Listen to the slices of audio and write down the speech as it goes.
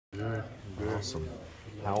Good, good. Awesome.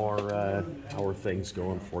 How are things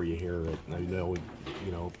going for you here? I know,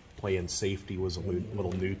 playing safety was a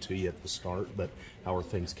little new to you at the start, but how are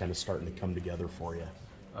things kind of starting to come together for you?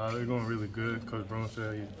 They're going really good. Coach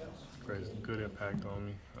Brunfeld, he creates a good impact on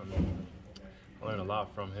me. I learned a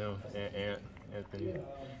lot from him and Anthony.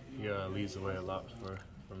 He leads the way a lot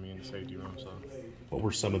for me in the safety room. So, What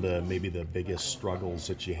were some of maybe the biggest struggles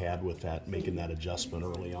that you had with making that adjustment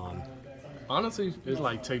early on? honestly, it's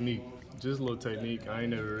like technique, just a little technique. I ain't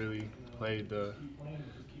never really played the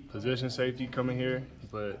position safety coming here,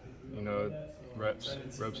 but reps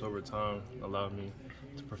over time allowed me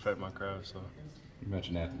to perfect my craft. So. You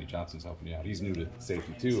mentioned Anthony Johnson's helping you out. He's new to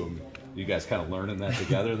safety too. You guys kind of learning that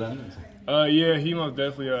together then? Yeah, he most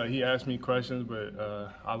definitely. He asked me questions,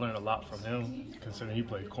 but I learned a lot from him considering he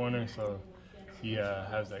played corner, so he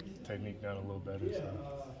has that technique down a little better. So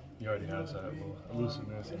he already has that little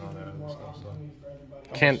elusiveness and all that other stuff. So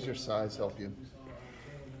How much does your size help you?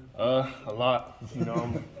 a lot.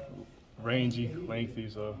 I'm rangy, lengthy,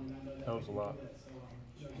 so it helps a lot.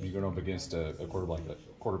 You're going up against a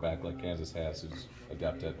quarterback like Kansas has, who's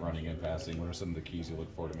adept at running and passing. What are some of the keys you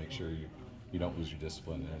look for to make sure you don't lose your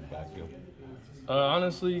discipline in the backfield?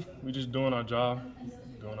 Honestly, we just doing our job,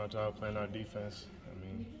 playing our defense.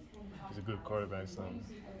 He's a good quarterback, so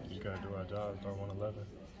we just got to do our job. Throw 111.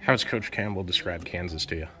 How does Coach Campbell describe Kansas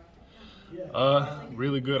to you?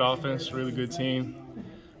 Really good offense, really good team.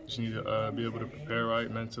 Just need to be able to prepare right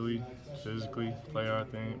mentally, physically, play our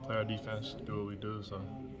thing, play our defense, do what we do. So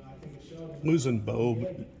Losing Bo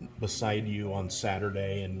beside you on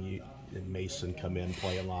Saturday and Mason come in,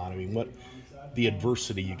 play a lot. What the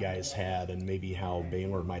adversity you guys had and maybe how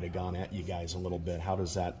Baylor might have gone at you guys a little bit, how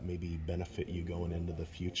does that maybe benefit you going into the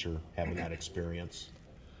future, having that experience?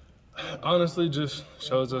 honestly, just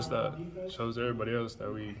shows everybody else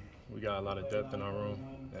that we got a lot of depth in our room.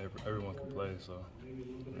 Everyone can play, so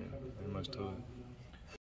ain't much to it.